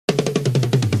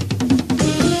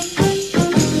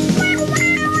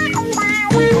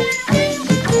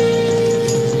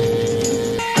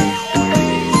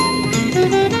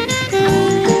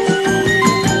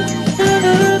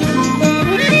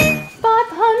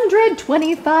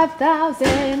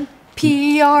25,000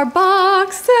 PR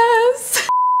boxes.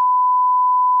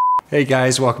 Hey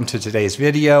guys, welcome to today's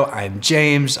video. I'm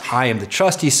James. I am the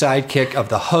trusty sidekick of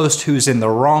the host who's in the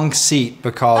wrong seat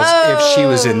because if she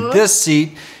was in this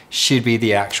seat, she'd be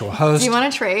the actual host. Do you want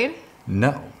to trade?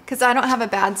 No. Because I don't have a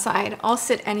bad side. I'll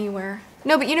sit anywhere.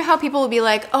 No, but you know how people will be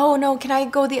like, oh no, can I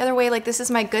go the other way? Like, this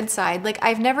is my good side. Like,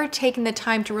 I've never taken the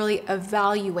time to really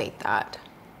evaluate that.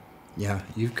 Yeah,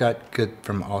 you've got good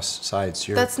from all sides.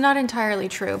 That's not entirely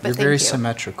true, but you're thank you. very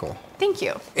symmetrical. Thank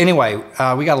you. Anyway,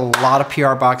 we got a lot of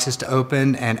PR boxes to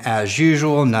open, and as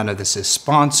usual, none of this is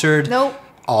sponsored. Nope.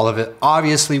 All of it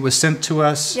obviously was sent to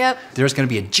us. Yep. There's gonna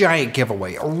be a giant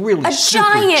giveaway, a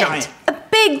super giant. A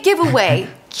big giveaway.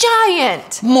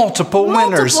 Giant. Multiple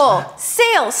winners.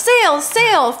 Sale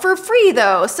for free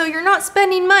though. So you're not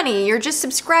spending money. You're just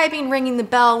subscribing, ringing the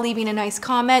bell, leaving a nice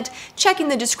comment, checking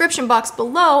the description box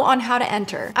below on how to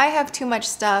enter. I have too much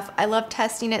stuff. I love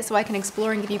testing it so I can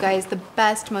explore and give you guys the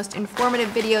best, most informative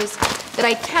videos that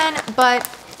I can, but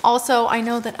also I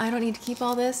know that I don't need to keep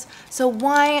all this. So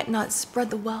why not spread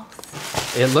the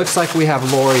wealth? It looks like we have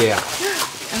L'Oreal.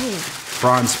 Oh.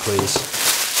 Bronze, please.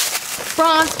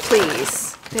 Bronze, please.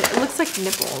 It looks like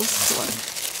nipples.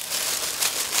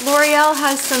 L'Oreal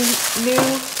has some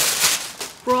new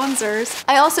bronzers.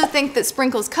 I also think that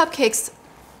Sprinkles cupcakes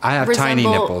I have tiny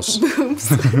nipples.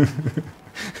 Boobs.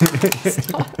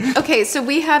 Okay, so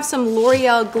we have some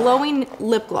L'Oreal glowing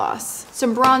lip gloss,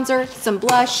 some bronzer, some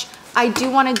blush. I do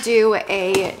want to do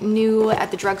a new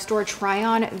at the drugstore try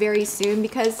on very soon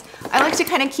because I like to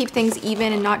kind of keep things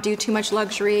even and not do too much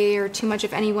luxury or too much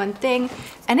of any one thing.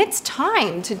 And it's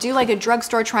time to do like a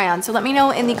drugstore try on. So let me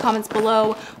know in the comments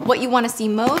below what you want to see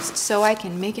most so I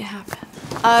can make it happen.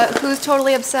 Who's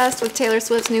totally obsessed with Taylor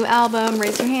Swift's new album?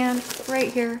 Raise your hand.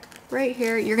 Right here. Right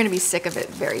here. You're going to be sick of it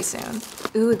very soon.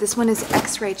 Ooh, this one is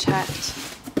X-ray checked.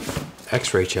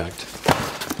 X-ray checked.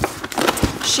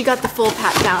 She got the full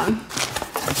pat down.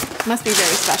 Must be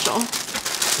very special.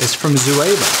 It's from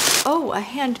Zueva. Oh, a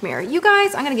hand mirror. You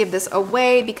guys, I'm gonna give this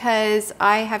away because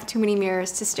I have too many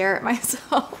mirrors to stare at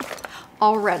myself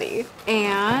already.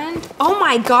 And, oh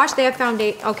my gosh, they have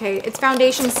foundation. Okay, it's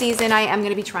foundation season. I am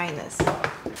gonna be trying this.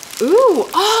 Ooh,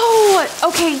 oh,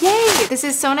 okay, yay. This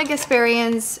is Sona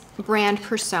Gasparian's brand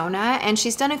Persona, and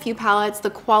she's done a few palettes. The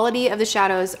quality of the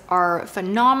shadows are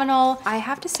phenomenal. I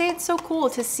have to say it's so cool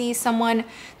to see someone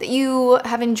that you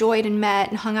have enjoyed and met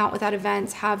and hung out with at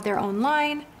events have their own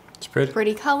line. It's pretty.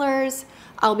 Pretty colors.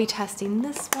 I'll be testing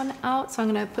this one out, so I'm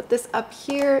gonna put this up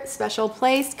here, special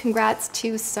place. Congrats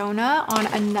to Sona on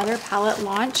another palette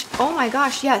launch. Oh my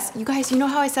gosh, yes. You guys, you know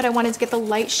how I said I wanted to get the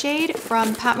light shade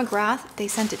from Pat McGrath? They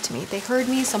sent it to me. They heard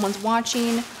me, someone's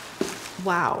watching.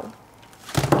 Wow.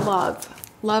 Love,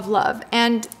 love, love.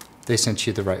 And they sent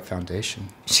you the right foundation.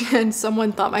 And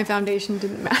someone thought my foundation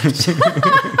didn't match.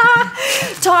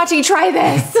 Tati, try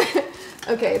this.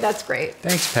 Okay, that's great.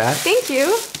 Thanks, Pat. Thank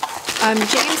you.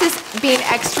 James is being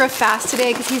extra fast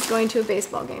today because he's going to a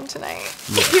baseball game tonight.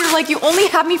 Yeah. You're like, you only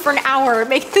have me for an hour.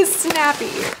 Make this snappy.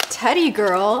 Teddy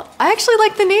Girl. I actually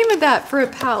like the name of that for a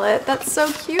palette. That's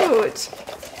so cute.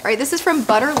 All right, this is from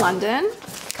Butter London.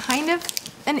 Kind of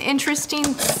an interesting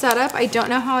setup. I don't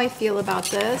know how I feel about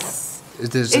this.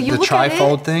 Is it the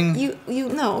trifold thing? You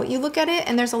look at it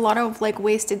and there's a lot of like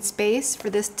wasted space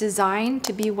for this design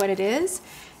to be what it is.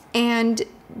 And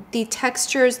the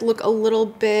textures look a little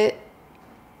bit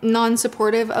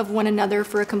non-supportive of one another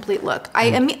for a complete look.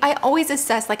 I always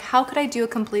assess like, how could I do a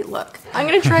complete look? I'm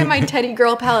gonna try my Teddy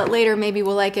Girl palette later. Maybe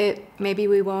we'll like it, maybe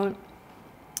we won't.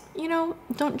 You know,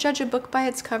 don't judge a book by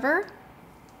its cover.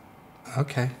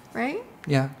 Okay. Right?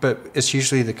 Yeah, but it's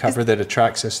usually the cover that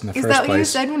attracts us in the first place. Is that what you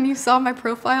said when you saw my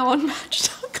profile on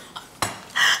Match.com?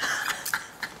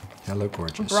 I look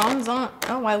gorgeous. Bronze on.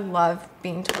 Oh, I love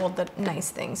being told that nice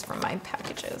things from my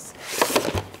packages.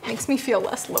 Makes me feel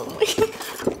less lonely.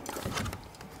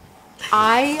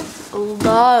 I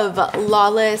love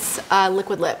Lawless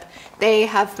liquid lip. They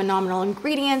have phenomenal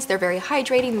ingredients. They're very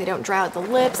hydrating. They don't dry out the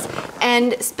lips.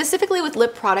 And specifically with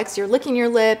lip products, you're licking your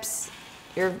lips.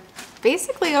 You're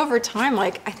basically over time,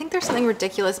 like, I think there's something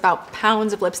ridiculous about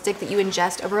pounds of lipstick that you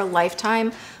ingest over a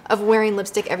lifetime of wearing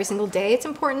lipstick every single day. It's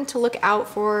important to look out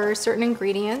for certain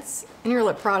ingredients in your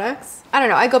lip products. I don't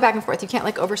know, I go back and forth. You can't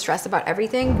like over stress about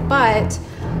everything, but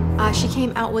she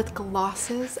came out with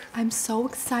glosses. I'm so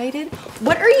excited.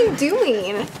 What are you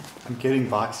doing? I'm getting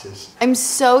boxes. I'm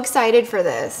so excited for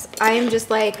this. I am just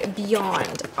like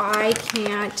beyond. I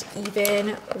can't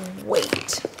even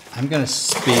wait. I'm gonna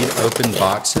speed open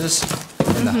boxes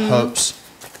in the hopes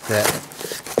that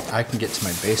I can get to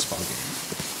my baseball game.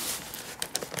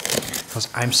 because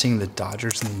I'm seeing the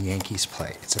Dodgers and the Yankees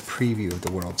play. It's a preview of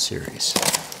the World Series.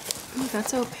 Ooh,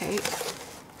 that's opaque.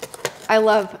 I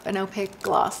love an opaque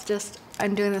gloss. Just,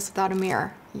 I'm doing this without a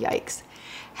mirror. Yikes.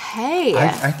 Hey,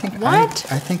 I think what?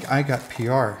 I think I got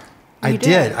PR. You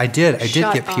did? I did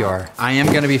Shut get PR. up. I am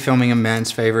going to be filming a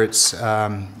men's favorites.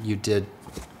 You did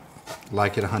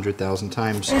like it 100,000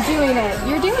 times. You're doing it.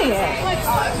 You're doing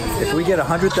it. If we get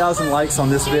 100,000 likes on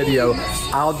this video,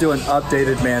 I'll do an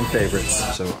updated man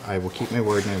favorites. So I will keep my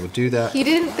word and I will do that. He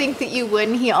didn't think that you would,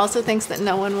 and he also thinks that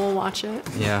no one will watch it.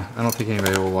 Yeah, I don't think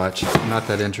anybody will watch. Not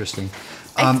that interesting.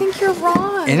 I think you're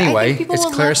wrong. Anyway, I think people it's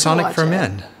would love to Clarisonic watch for it.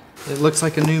 men. It looks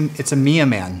like it's a Mia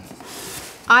Man.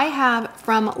 I have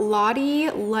from Lottie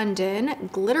London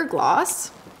glitter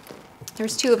gloss.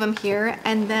 There's 2 of them here,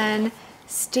 and then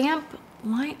stamp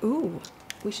line. Ooh,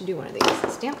 we should do one of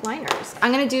these stamp liners.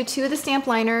 I'm gonna do 2 of the stamp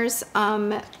liners,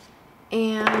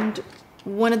 and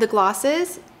one of the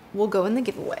glosses will go in the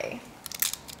giveaway.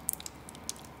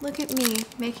 Look at me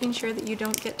making sure that you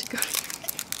don't get to go.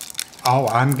 Oh,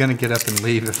 I'm gonna get up and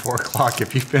leave at 4 o'clock.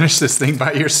 If you finish this thing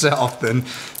by yourself, then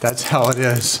that's how it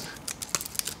is.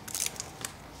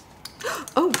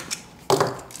 Oh,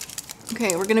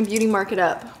 okay, we're gonna beauty mark it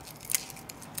up.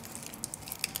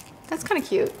 That's kind of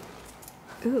cute.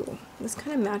 Ooh, this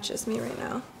kind of matches me right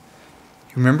now.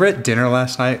 Remember at dinner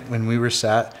last night when we were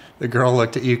sat, the girl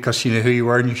looked at you because she knew who you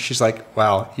were, and she's like,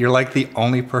 wow, you're like the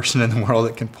only person in the world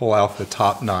that can pull off the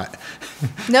top knot.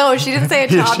 No, she didn't say a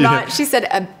Yeah, top she knot. did. She said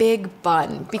a big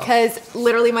bun, because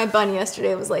literally my bun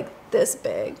yesterday was like this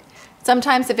big.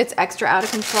 Sometimes if it's extra out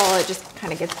of control, it just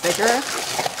kind of gets bigger.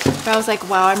 But I was like,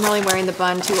 wow, I'm really wearing the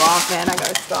bun too often. I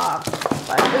gotta stop.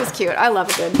 But it was cute. I love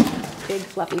a good big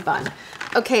fluffy bun.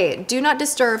 Okay, do not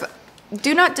disturb.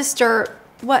 Do not disturb.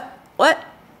 What?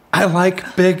 I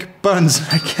like big buns.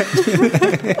 I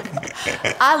can't.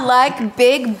 I like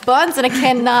big buns and I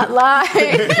cannot lie.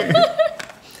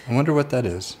 I wonder what that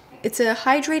is. It's a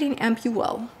hydrating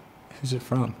ampoule. Who's it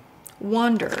from?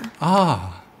 Wander.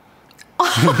 Ah.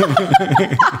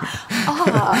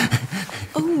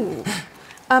 Ooh.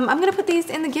 I'm gonna put these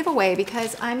in the giveaway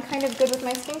because I'm kind of good with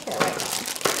my skincare right now.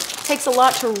 Takes a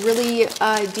lot to really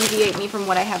deviate me from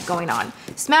what I have going on.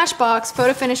 Smashbox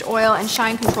Photo Finish Oil and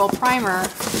Shine Control Primer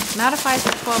mattifies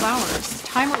for 12 hours.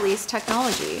 Time release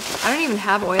technology. I don't even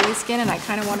have oily skin and I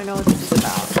kind of want to know what this is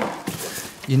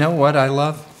about. You know what I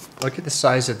love? Look at the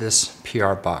size of this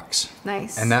PR box.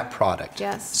 Nice. And that product.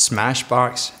 Yes.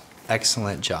 Smashbox,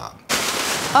 excellent job.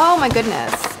 Oh my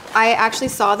goodness. I actually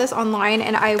saw this online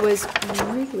and I was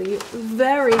really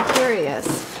very curious.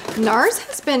 NARS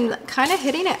has been kind of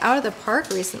hitting it out of the park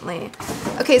recently.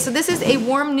 Okay, so this is a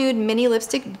warm nude mini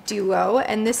lipstick duo,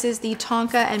 and this is the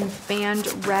Tonka and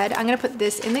Band Red. I'm gonna put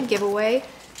this in the giveaway.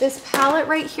 This palette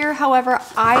right here, however,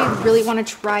 I really want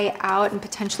to try out and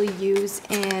potentially use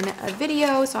in a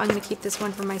video, so I'm gonna keep this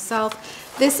one for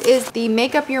myself. This is the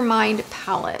Make Up Your Mind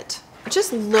palette. It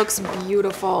just looks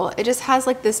beautiful. It just has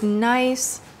like this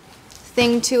nice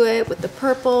thing to it with the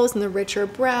purples and the richer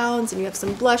browns, and you have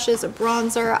some blushes, a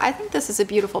bronzer. I think this is a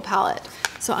beautiful palette.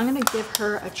 So I'm gonna give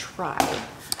her a try.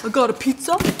 I got a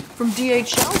pizza from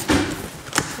DHL.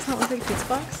 Does that look like a pizza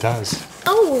box? It does.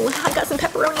 Oh, I got some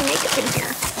pepperoni makeup in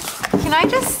here. Can I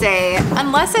just say,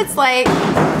 unless it's like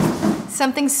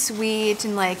something sweet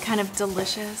and like kind of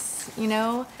delicious, you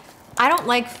know, I don't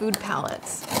like food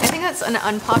palettes. I think that's an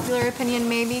unpopular opinion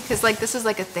maybe, because like this was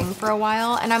like a thing for a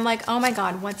while, and I'm like, oh my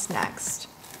god, what's next?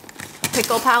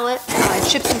 Pickle palette,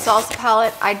 chips and salsa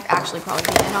palette. I'd actually probably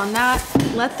be in on that.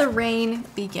 Let the rain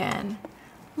begin.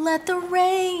 Let the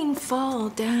rain fall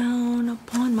down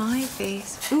upon my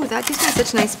face. Ooh, that gives me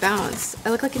such a nice bounce. I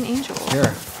look like an angel.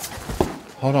 Here.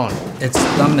 Hold on. It's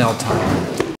thumbnail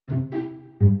time.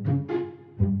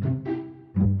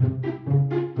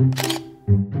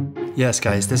 Yes,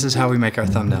 guys, this is how we make our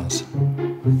thumbnails.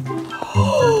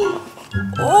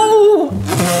 Oh!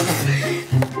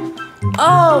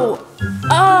 Oh!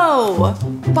 Oh!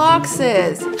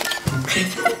 Boxes!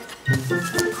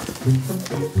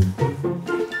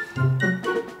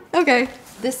 Okay.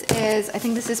 This is, I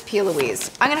think this is P.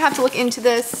 Louise. I'm gonna have to look into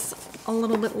this a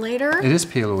little bit later. It is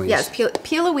P. Louise. Yes,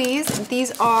 P. Louise.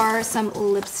 These are some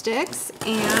lipsticks,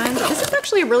 and this is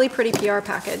actually a really pretty PR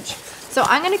package. So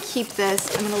I'm gonna keep this.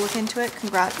 I'm gonna look into it.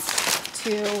 Congrats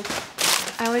to,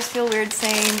 I always feel weird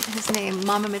saying his name,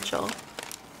 Mama Mitchell.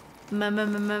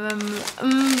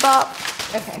 Bop.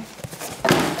 Okay.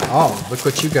 Oh, look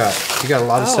what you got. You got a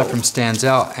lot of stuff from Stands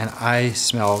Out, and I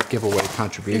smell giveaway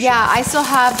contribution. Yeah, I still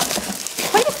have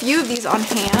quite a few of these on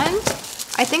hand.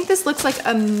 I think this looks like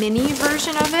a mini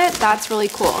version of it. That's really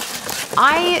cool.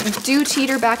 I do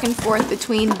teeter back and forth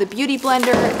between the Beauty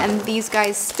Blender and these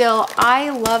guys still. I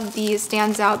love the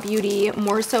Stands Out Beauty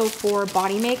more so for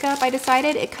body makeup, I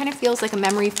decided. It kind of feels like a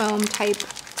memory foam type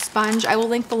sponge. I will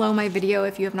link below my video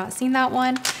if you have not seen that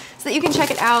one so that you can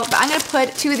check it out. But I'm gonna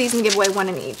put 2 of these in the giveaway, 1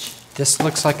 in each. This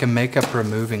looks like a makeup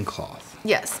removing cloth.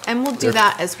 Yes, and we'll do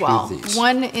that as well.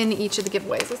 1 in each of the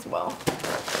giveaways as well.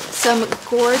 Some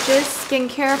gorgeous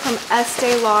skincare from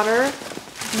Estee Lauder.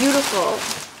 Beautiful.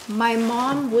 My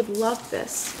mom would love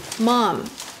this. Mom,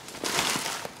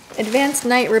 advanced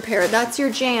night repair, that's your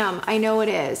jam. I know it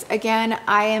is. Again,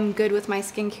 I am good with my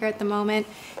skincare at the moment,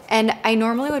 and I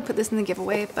normally would put this in the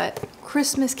giveaway, but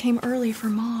Christmas came early for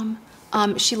Mom.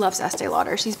 She loves Estee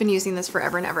Lauder. She's been using this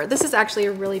forever and ever. This is actually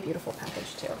a really beautiful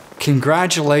package too.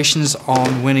 Congratulations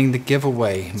on winning the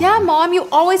giveaway, Mom. Yeah, Mom, you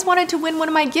always wanted to win one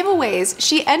of my giveaways.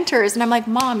 She enters and I'm like,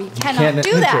 Mom, you cannot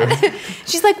do that.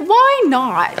 She's like, why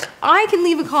not? I can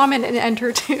leave a comment and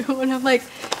enter too. And I'm like,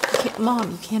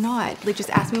 Mom, you cannot. Like, just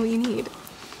ask me what you need.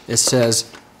 It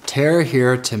says, Tara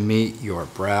here to meet your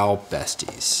brow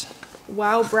besties.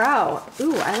 Wow, brow.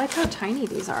 Ooh, I like how tiny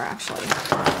these are actually.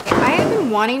 I have been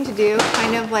wanting to do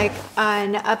kind of like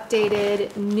an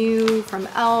updated new from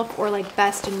e.l.f. or like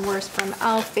best and worst from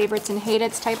e.l.f. favorites and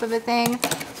hate-its type of a thing.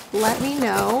 Let me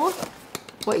know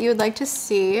what you would like to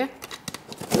see. I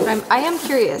am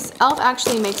curious. e.l.f.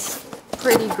 actually makes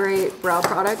pretty great brow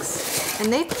products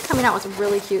and they've been coming out with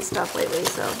really cute stuff lately,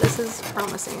 so this is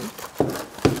promising.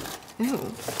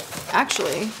 Ooh,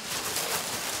 actually,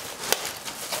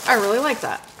 I really like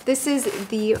that. This is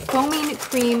the Foaming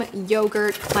Cream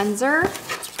Yogurt Cleanser,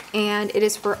 and it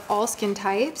is for all skin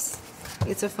types.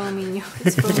 It's foaming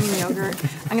yogurt.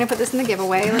 I'm gonna put this in the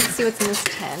giveaway. Let's see what's in this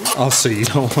tin. Also, you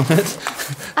don't want it?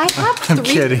 I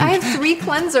have three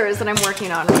cleansers that I'm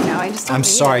working on right now. I just don't I'm need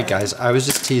sorry, it. guys. I was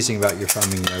just teasing about your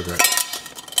foaming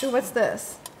yogurt. Ooh, what's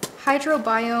this?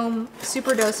 Hydrobiome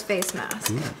Superdose Face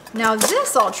Mask. Now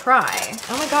this I'll try.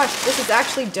 Oh my gosh, this is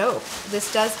actually dope.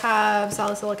 This does have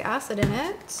salicylic acid in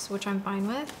it, which I'm fine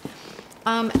with.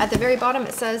 At the very bottom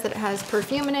it says that it has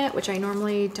perfume in it, which I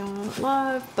normally don't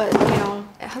love, but you know,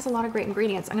 it has a lot of great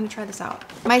ingredients. I'm gonna try this out.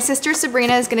 My sister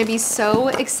Sabrina is gonna be so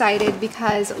excited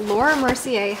because Laura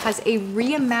Mercier has a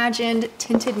reimagined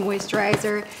tinted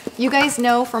moisturizer. You guys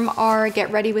know from our Get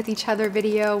Ready With Each Other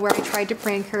video where I tried to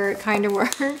prank her, it kind of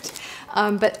worked.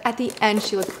 But at the end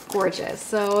she looked gorgeous.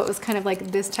 So it was kind of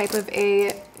like this type of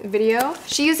a video.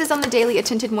 She uses on the daily a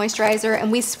tinted moisturizer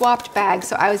and we swapped bags.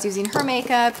 So I was using her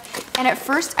makeup and at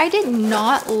first I did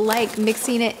not like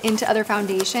mixing it into other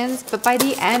foundations, but by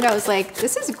the end I was like,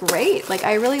 this is great. Like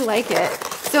I really like it.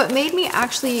 So it made me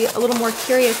actually a little more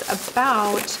curious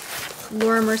about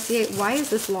Laura Mercier. Why is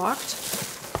this locked?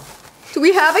 Do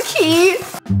we have a key?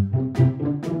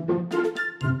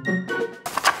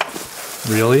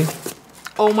 Really?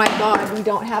 Oh my God, we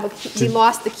don't have a key. We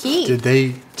lost the key. Did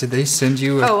they send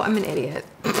you a... Oh, I'm an idiot.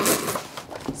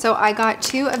 So I got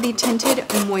 2 of the tinted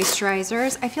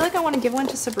moisturizers. I feel like I want to give one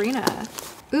to Sabrina.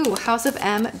 Ooh, House of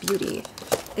M Beauty.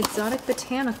 Exotic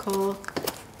Botanical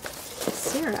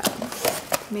Serum.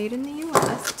 Made in the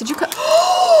US. Did you cut?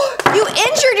 You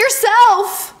injured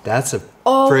yourself! That's a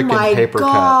freaking paper cut.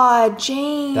 Oh my God,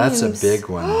 James. That's a big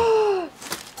one.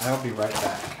 I'll be right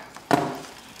back.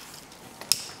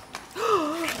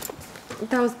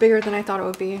 That was bigger than I thought it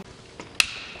would be.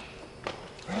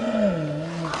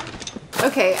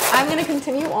 Okay, I'm gonna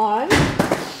continue on.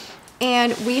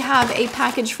 And we have a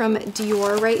package from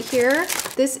Dior right here.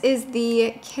 This is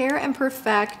the Care and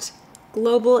Perfect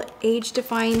Global Age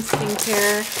Defying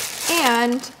Skincare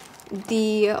and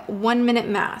the 1 Minute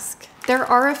Mask. There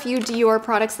are a few Dior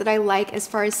products that I like as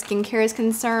far as skincare is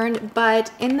concerned,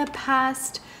 but in the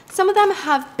past, some of them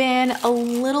have been a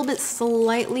little bit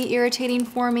slightly irritating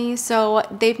for me, so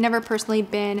they've never personally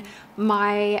been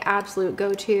my absolute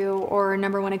go-to or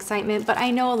 #1 excitement, but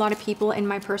I know a lot of people in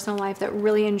my personal life that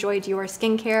really enjoy Dior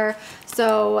skincare,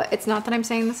 so it's not that I'm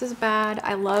saying this is bad.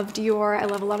 I love Dior. I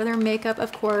love a lot of their makeup,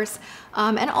 of course,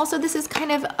 and also this is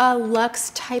kind of a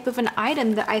luxe type of an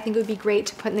item that I think would be great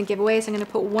to put in the giveaway, so I'm going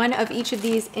to put 1 of each of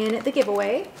these in the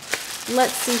giveaway.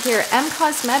 Let's see here. M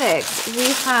Cosmetics.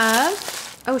 We have...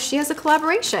 Oh, she has a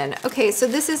collaboration. Okay, so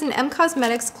this is an M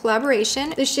Cosmetics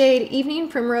collaboration. The shade Evening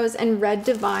Primrose and Red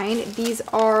Divine. These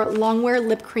are longwear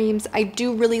lip creams. I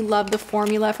do really love the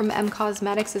formula from M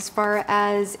Cosmetics as far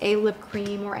as a lip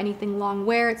cream or anything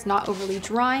longwear. It's not overly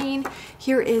drying.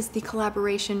 Here is the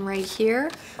collaboration right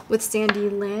here with Sandy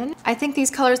Lynn. I think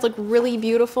these colors look really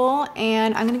beautiful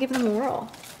and I'm gonna give them a whirl.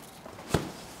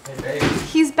 Hey, baby.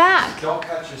 He's back. Don't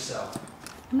cut yourself.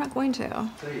 I'm not going to.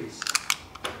 Please.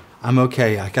 I'm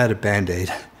okay. I got a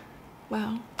Band-Aid.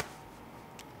 Wow.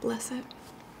 Bless it.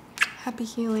 Happy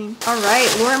healing. All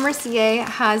right, Laura Mercier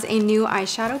has a new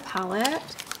eyeshadow palette.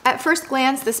 At first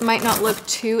glance, this might not look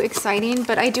too exciting,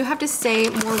 but I do have to say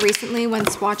more recently when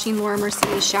swatching Laura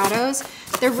Mercier's shadows,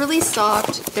 they're really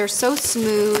soft, they're so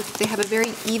smooth, they have a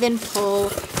very even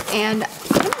pull, and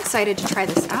I'm excited to try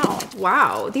this out.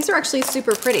 Wow, these are actually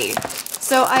super pretty.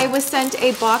 So I was sent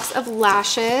a box of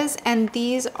lashes, and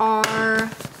these are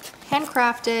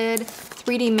handcrafted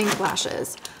 3D mink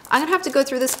lashes. I'm gonna have to go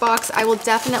through this box. I will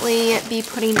definitely be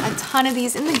putting a ton of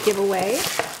these in the giveaway.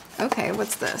 Okay,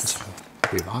 what's this?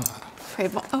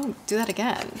 Oh, do that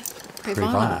again.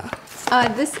 Prevana.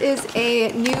 This is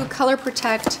a new Color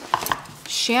Protect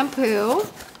shampoo.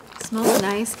 Smells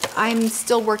nice. I'm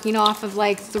still working off of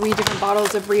like 3 different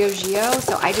bottles of Rio Gio,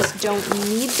 so I just don't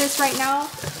need this right now.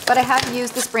 But I have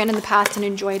used this brand in the past and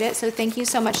enjoyed it, so thank you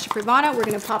so much to Prevana. We're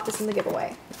gonna pop this in the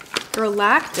giveaway.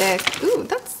 Galactic. Ooh,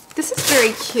 this is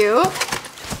very cute.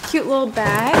 Cute little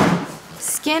bag.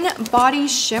 Skin Body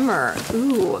Shimmer.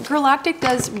 Ooh, Galactic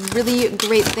does really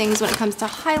great things when it comes to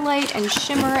highlight and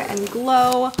shimmer and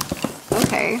glow.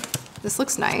 Okay, this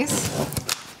looks nice.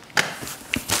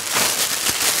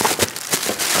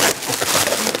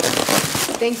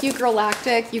 Thank you,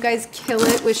 Galactic. You guys kill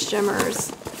it with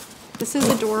shimmers. This is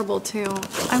adorable too.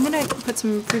 I'm gonna put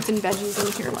some fruits and veggies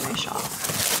in here when I shop.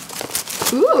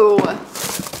 Ooh.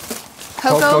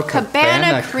 Cocoa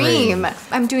Cabana Cream.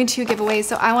 I'm doing 2 giveaways,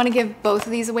 so I want to give both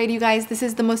of these away to you guys. This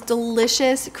is the most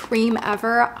delicious cream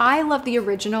ever. I love the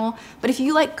original, but if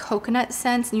you like coconut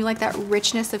scents and you like that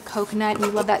richness of coconut and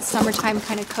you love that summertime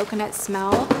kind of coconut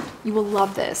smell, you will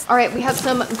love this. All right, we have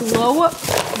some Glow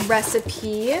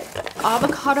Recipe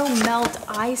Avocado Melt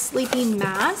Eye Sleeping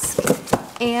Mask.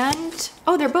 And,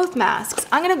 oh, they're both masks.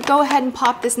 I'm gonna go ahead and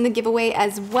pop this in the giveaway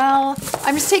as well.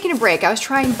 I'm just taking a break. I was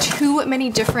trying too many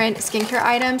different skincare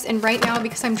items, and right now,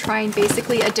 because I'm trying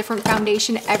basically a different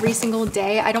foundation every single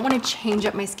day, I don't wanna change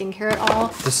up my skincare at all.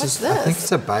 What's this? I think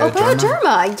it's a Bioderma. Oh,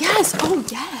 Bioderma, yes, oh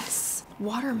yes.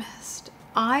 Water mist.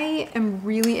 I am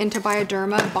really into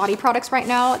Bioderma body products right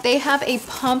now. They have a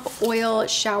pump oil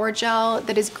shower gel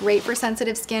that is great for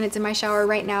sensitive skin. It's in my shower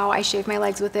right now. I shave my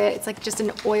legs with it. It's like just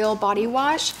an oil body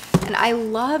wash. And I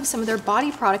love some of their body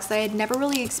products that I had never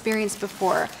really experienced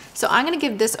before. So I'm gonna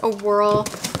give this a whirl.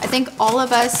 I think all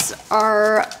of us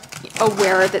are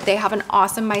aware that they have an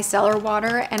awesome micellar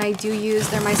water, and I do use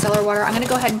their micellar water. I'm gonna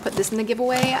go ahead and put this in the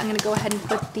giveaway. I'm gonna go ahead and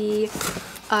put the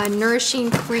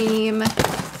nourishing cream.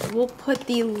 We'll put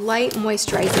the light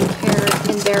moisturizing pair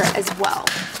in there as well.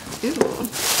 Ooh,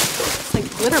 it's like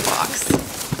glitter box.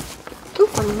 Ooh,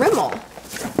 from Rimmel.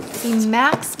 The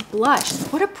Max Blush.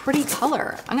 What a pretty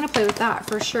color. I'm gonna play with that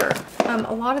for sure.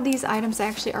 A lot of these items I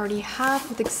actually already have,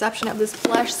 with the exception of this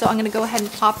blush, so I'm gonna go ahead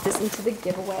and pop this into the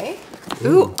giveaway.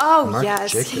 Ooh, oh Marc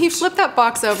yes. Jacobs. He flipped that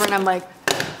box over and I'm like,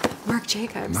 Marc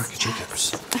Jacobs. Marc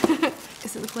Jacobs.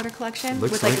 Is it the glitter collection?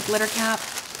 Looks with like a glitter cap?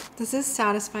 This is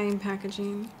satisfying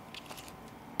packaging.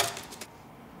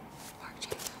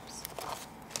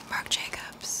 Marc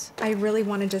Jacobs. I really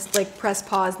want to just like press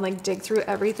pause and like dig through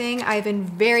everything. I've been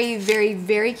very, very,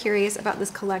 very curious about this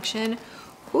collection.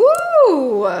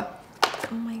 Ooh! Oh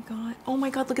my god. Oh my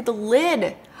god, look at the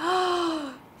lid.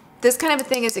 This kind of a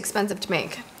thing is expensive to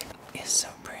make. It's so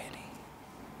pretty.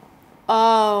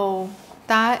 Oh,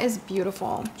 that is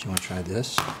beautiful. Do you want to try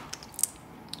this?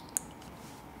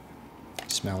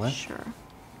 Smell it? Sure.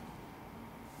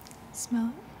 Smell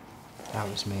it? That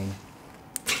was me.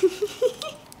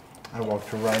 I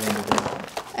walked right into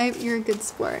this. You're a good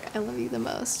sport. I love you the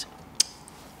most.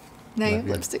 Now you have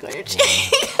lipstick on your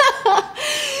cheek.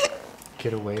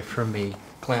 Get away from me,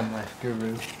 Glam Life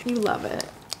Guru. You love it.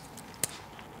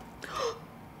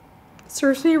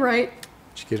 Serves me right.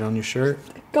 Did you get on your shirt?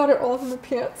 Got it all from the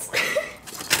pants.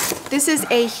 This is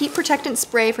a heat protectant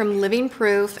spray from Living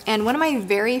Proof, and one of my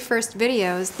very first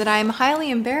videos that I'm highly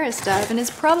embarrassed of and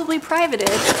is probably privated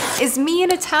is me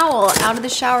in a towel out of the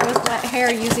shower with wet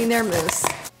hair using their mousse.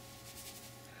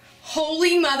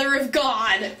 Holy Mother of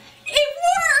God! It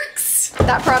works!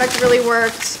 That product really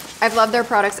worked. I've loved their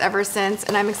products ever since,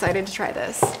 and I'm excited to try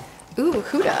this. Ooh,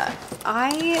 Huda.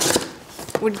 I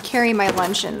would carry my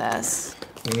lunch in this.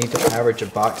 You need to average a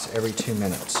box every 2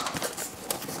 minutes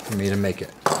for me to make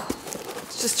it.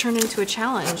 Just turned into a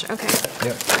challenge. Okay.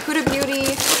 Yep. Huda Beauty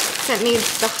sent me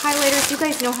the highlighters. You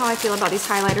guys know how I feel about these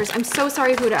highlighters. I'm so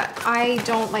sorry, Huda. I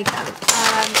don't like them.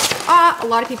 A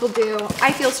lot of people do.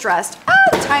 I feel stressed.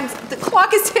 The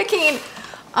clock is ticking.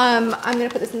 I'm gonna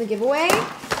put this in the giveaway,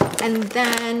 and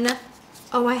then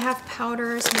Oh, I have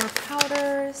powders, more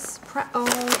powders. Oh,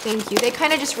 thank you. They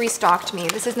kind of just restocked me.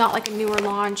 This is not like a newer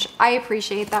launch. I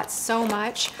appreciate that so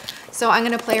much. So I'm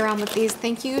gonna play around with these.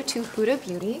 Thank you to Huda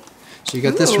Beauty. So you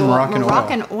got this from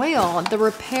Moroccan Oil, the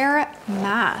Repair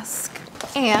Mask,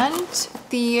 and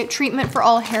the treatment for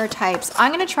all hair types.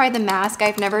 I'm gonna try the mask.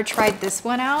 I've never tried this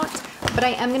one out, but I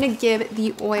am gonna give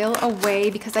the oil away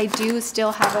because I do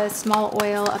still have a small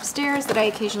oil upstairs that I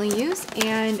occasionally use,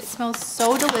 and it smells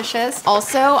so delicious.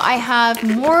 Also, I have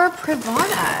more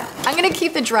Prevana. I'm gonna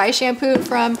keep the dry shampoo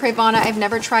from Prevana. I've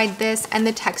never tried this, and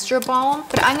the texture balm,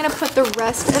 but I'm gonna put the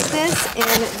rest of this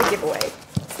in the giveaway.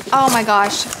 Oh my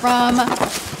gosh, from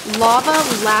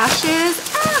Lava Lashes.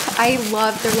 I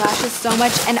love their lashes so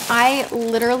much, and I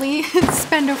literally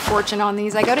spend a fortune on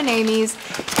these. I go to Namie's,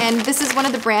 and this is one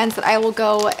of the brands that I will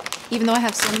go, even though I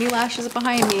have so many lashes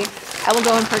behind me, I will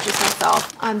go and purchase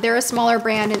myself. They're a smaller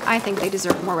brand, and I think they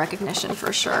deserve more recognition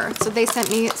for sure. So they sent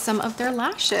me some of their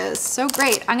lashes. So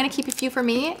great. I'm gonna keep a few for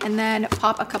me, and then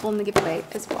pop a couple in the giveaway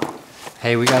as well.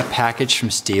 Hey, we got a package from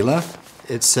Stila.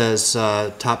 It says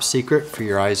top secret for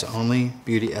your eyes only,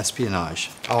 beauty espionage.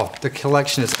 Oh, the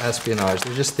collection is espionage.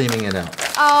 They're just theming it out.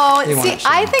 Oh, see,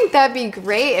 I think that'd be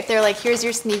great if they're like, here's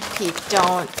your sneak peek.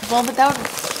 Don't. Well, but that would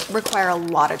require a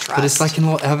lot of trust. But it's like in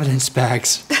little evidence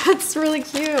bags. That's really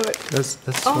cute. That's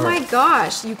oh smart. my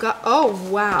gosh, you got, oh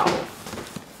wow.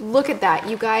 Look at that,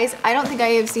 you guys. I don't think I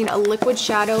have seen a liquid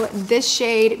shadow this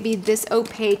shade be this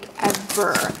opaque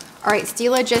ever. All right,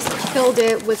 Stila just killed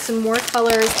it with some more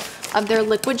colors of their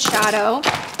liquid shadow,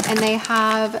 and they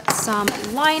have some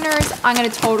liners. I'm gonna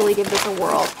totally give this a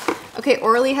whirl. Okay,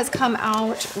 Orly has come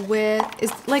out with,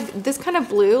 is like this kind of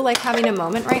blue, like having a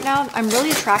moment right now. I'm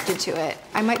really attracted to it.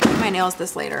 I might paint my nails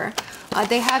this later.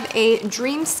 They have a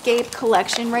Dreamscape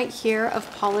collection right here of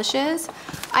polishes.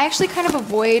 I actually kind of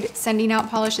avoid sending out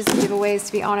polishes and giveaways,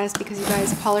 to be honest, because you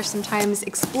guys, polish sometimes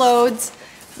explodes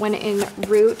when en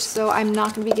route, so I'm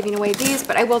not going to be giving away these,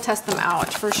 but I will test them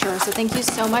out for sure. So thank you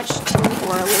so much to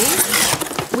Orly.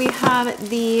 We have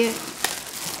the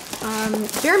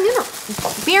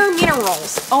Bare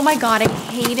Minerals. Oh my god, I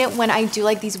hate it when I do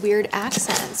like these weird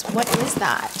accents. What is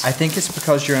that? I think it's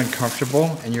because you're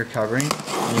uncomfortable and you're covering,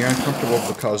 and you're uncomfortable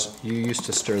because you used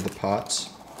to stir the pots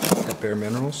at Bare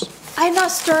Minerals. I'm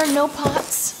not stirring no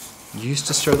pots. You used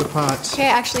to stir the pots. Okay,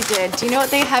 I actually did. Do you know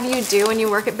what they have you do when you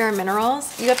work at Bare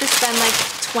Minerals? You have to spend like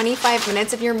 25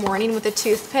 minutes of your morning with a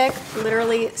toothpick,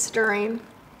 literally stirring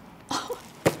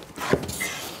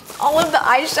all of the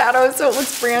eyeshadow so it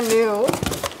looks brand new.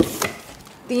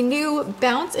 The new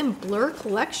Bounce and Blur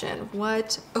collection.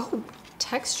 What? Oh,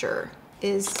 texture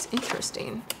is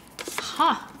interesting.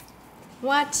 Huh.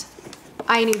 What?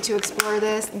 I need to explore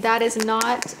this. That is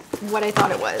not what I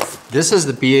thought it was. This is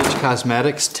the BH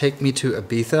Cosmetics Take Me to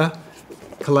Ibiza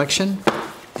collection.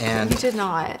 And you did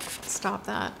not stop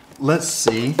that. Let's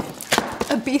see.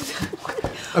 Ibiza.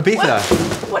 Ibiza.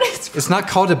 What is? It's not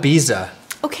called Ibiza.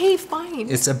 Okay, fine.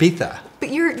 It's Ibiza. But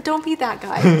don't be that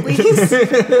guy, please.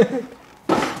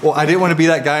 Well, I didn't want to be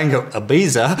that guy and go,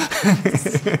 Ibiza.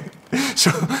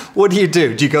 So what do?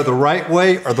 Do you go the right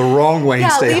way or the wrong way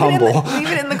and stay humble? Leave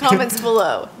it in the comments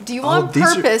below. Do you on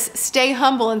purpose stay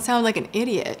humble and sound like an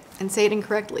idiot and say it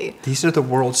incorrectly? These are the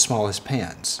world's smallest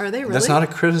pans. Are they really? That's not a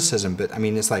criticism, but I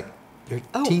mean, it's like, they're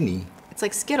teeny. It's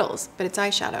like Skittles, but it's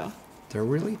eyeshadow. They're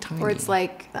really tiny. Or it's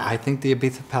like that. I think the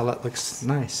Ibiza palette looks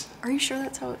nice. Are you sure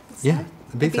that's how it's Yeah,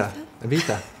 Ibiza.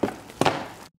 Ibiza.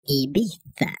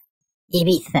 Ibiza.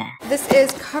 Ibiza. This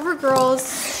is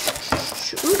CoverGirl's.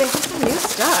 Ooh, they have some new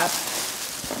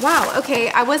stuff. Wow, okay,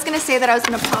 I was gonna say that I was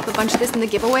gonna pop a bunch of this in the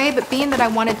giveaway, but being that I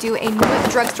wanna do a new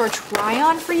drugstore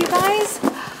try-on for you guys,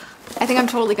 I think I'm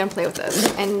totally gonna play with this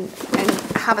and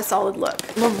have a solid look.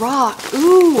 Lorac,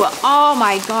 ooh, oh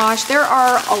my gosh, there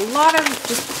are a lot of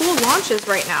just cool launches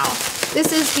right now.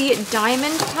 This is the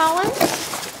Diamond palette.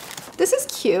 This is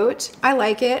cute, I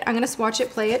like it. I'm gonna swatch it,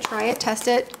 play it, try it, test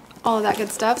it, all of that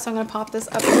good stuff. So I'm gonna pop this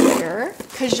up here.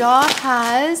 Kaja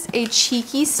has a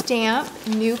cheeky stamp,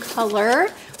 new color.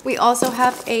 We also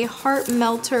have a heart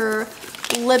melter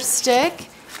lipstick,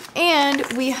 and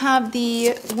we have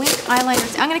the wink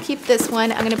eyeliners. I'm gonna keep this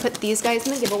one. I'm gonna put these guys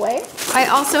in the giveaway. I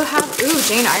also have, ooh,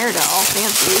 Jane Iredale,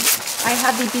 fancy. I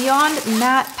have the Beyond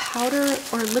Matte Powder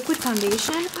or Liquid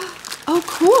Foundation. Oh,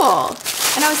 cool.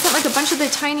 And I was sent like a bunch of the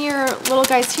tinier little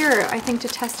guys here, I think, to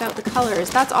test out the colors.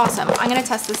 That's awesome. I'm gonna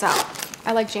test this out.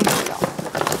 I like Jane Iredale.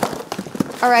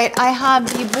 All right, I have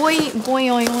the the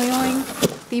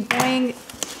Boing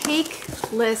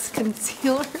Cakeless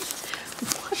Concealer.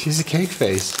 She's a cake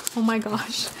face. Oh my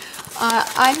gosh.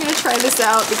 I'm gonna try this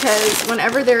out because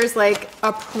whenever there's like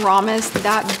a promise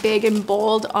that big and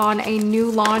bold on a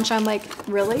new launch, I'm like,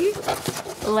 really?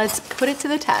 Let's put it to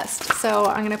the test. So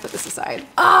I'm gonna put this aside.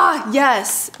 Ah,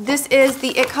 yes, this is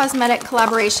the It Cosmetic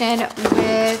collaboration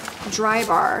with Dry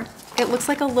Bar. It looks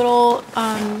like a little,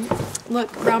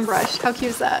 look, round brush. How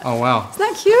cute is that? Oh, wow. Isn't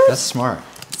that cute? That's smart.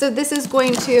 So this is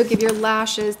going to give your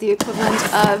lashes the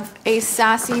equivalent of a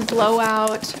sassy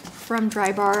blowout from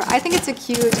Dry Bar. I think it's a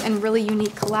cute and really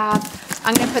unique collab.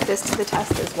 I'm gonna put this to the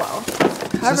test as well.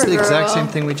 Is this the exact same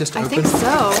thing we just opened? I think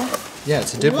so. Yeah,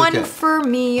 it's a duplicate. One for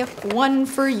me, one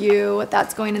for you.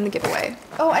 That's going in the giveaway.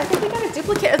 Oh, I think we got a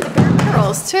duplicate of the Bare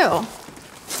Minerals too.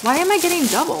 Why am I getting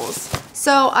doubles?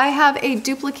 So I have a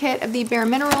duplicate of the Bare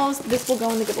Minerals. This will go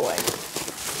in the giveaway.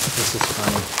 This is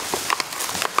funny.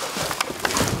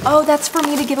 Oh, that's for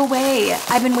me to give away.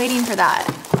 I've been waiting for that.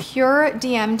 Pure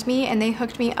DM'd me and they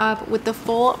hooked me up with the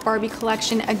full Barbie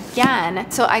collection again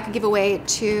so I could give away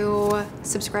to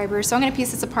subscribers. So I'm gonna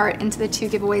piece this apart into the 2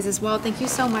 giveaways as well. Thank you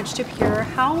so much to Pure.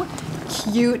 How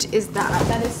cute is that?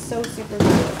 That is so super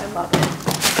cute. I love it.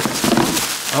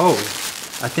 Oh,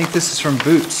 I think this is from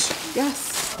Boots. Yes.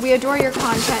 We adore your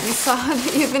content and saw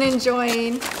that you've been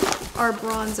enjoying our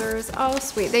bronzers. Oh,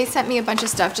 sweet. They sent me a bunch of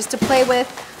stuff just to play with.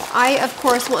 I, of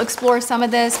course, will explore some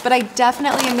of this, but I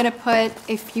definitely am gonna put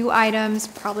a few items,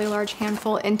 probably a large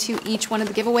handful, into each one of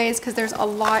the giveaways because there's a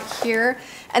lot here.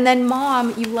 And then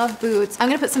Mom, you love Boots. I'm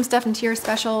gonna put some stuff into your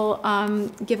special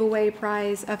giveaway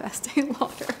prize of Estee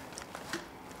Lauder.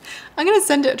 I'm gonna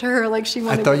send it to her like she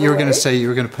wanted. I thought you were gonna say you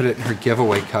were gonna put it in her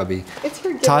giveaway cubby. It's her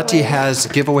giveaway. Tati has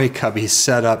giveaway cubbies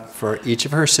set up for each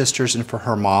of her sisters and for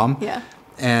her mom. Yeah.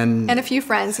 And a few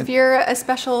friends. If you're a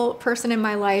special person in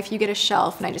my life, you get a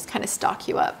shelf and I just kind of stock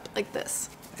you up like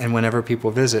this. And whenever people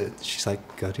visit, she's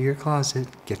like, go to your closet,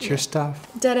 get your stuff.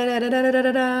 Da da da da da da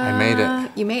da da. I made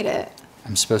it. You made it.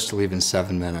 I'm supposed to leave in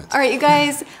 7 minutes. All right, you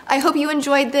guys, I hope you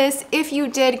enjoyed this. If you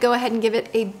did, go ahead and give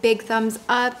it a big thumbs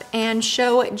up and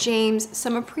show James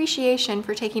some appreciation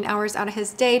for taking hours out of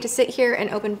his day to sit here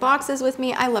and open boxes with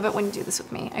me. I love it when you do this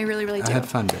with me. I really, really do. I had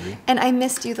fun, baby. And I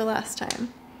missed you the last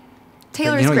time.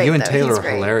 Taylor's you know, great, you and though. Taylor He's are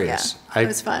great. hilarious. Yeah, it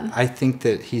was fun. I think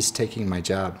that he's taking my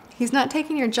job. He's not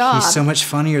taking your job. He's so much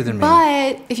funnier than me.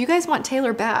 But if you guys want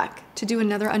Taylor back to do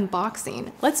another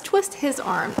unboxing, let's twist his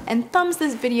arm and thumbs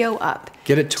this video up.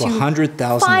 Get it to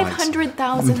 100,000 likes.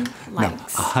 500,000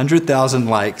 likes. No, 100,000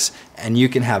 likes, and you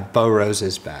can have Bo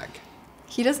Rose's back.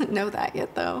 He doesn't know that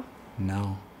yet, though.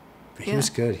 No. But he was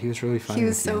good. He was really funny. He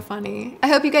was so funny. I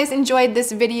hope you guys enjoyed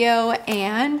this video,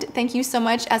 and thank you so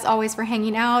much, as always, for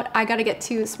hanging out. I gotta get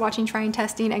to swatching, trying,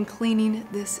 testing, and cleaning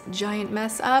this giant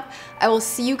mess up. I will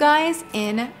see you guys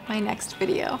in my next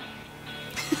video.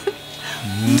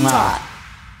 Mwah.